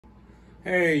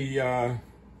Hey,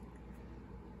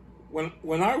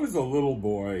 when I was a little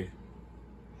boy,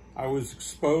 I was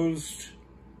exposed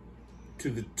to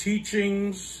the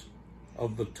teachings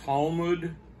of the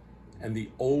Talmud and the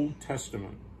Old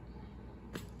Testament.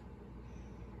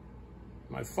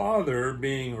 My father,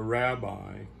 being a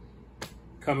rabbi,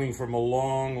 coming from a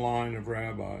long line of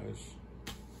rabbis,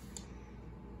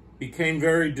 became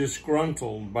very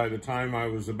disgruntled by the time I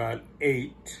was about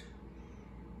 8,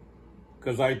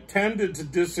 because I tended to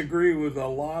disagree with a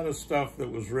lot of stuff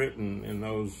that was written in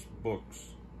those books.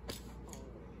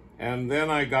 And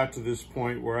then I got to this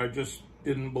point where I just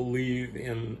didn't believe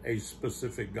in a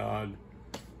specific God,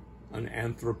 an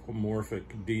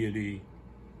anthropomorphic deity.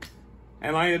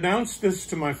 And I announced this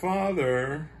to my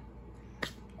father,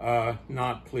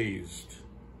 not pleased.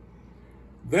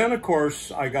 Then, of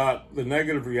course, I got the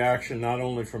negative reaction not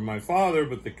only from my father,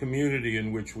 but the community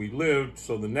in which we lived.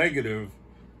 So the negative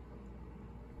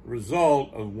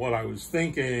result of what I was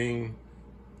thinking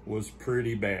was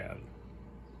pretty bad.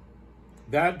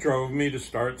 That drove me to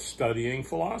start studying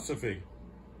philosophy.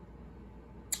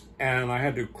 And I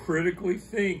had to critically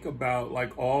think about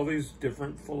like all these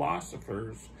different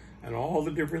philosophers and all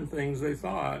the different things they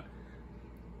thought.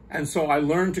 And so I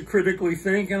learned to critically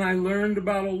think, and I learned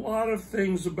about a lot of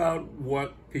things about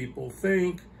what people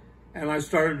think. And I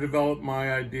started to develop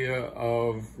my idea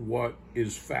of what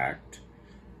is fact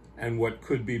and what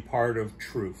could be part of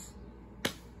truth.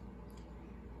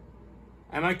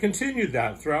 And I continued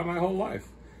that throughout my whole life.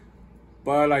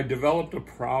 But I developed a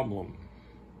problem.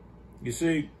 You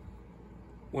see,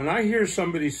 when I hear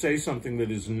somebody say something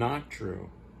that is not true,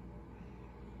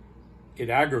 it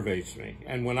aggravates me.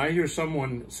 And when I hear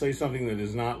someone say something that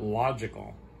is not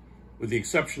logical, with the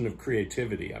exception of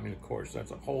creativity, I mean, of course,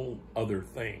 that's a whole other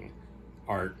thing.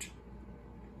 Art.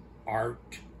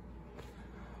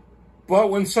 But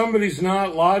when somebody's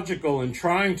not logical and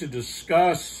trying to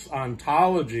discuss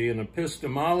ontology and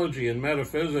epistemology and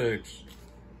metaphysics,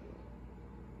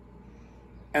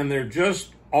 and they're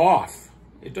just off,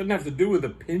 it doesn't have to do with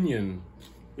opinion,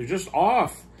 they're just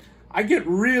off, I get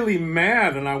really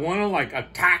mad and I want to like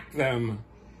attack them.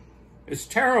 It's a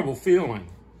terrible feeling.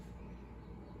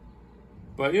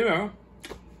 But you know,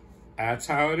 that's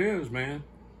how it is, man.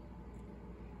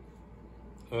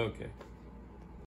 Okay.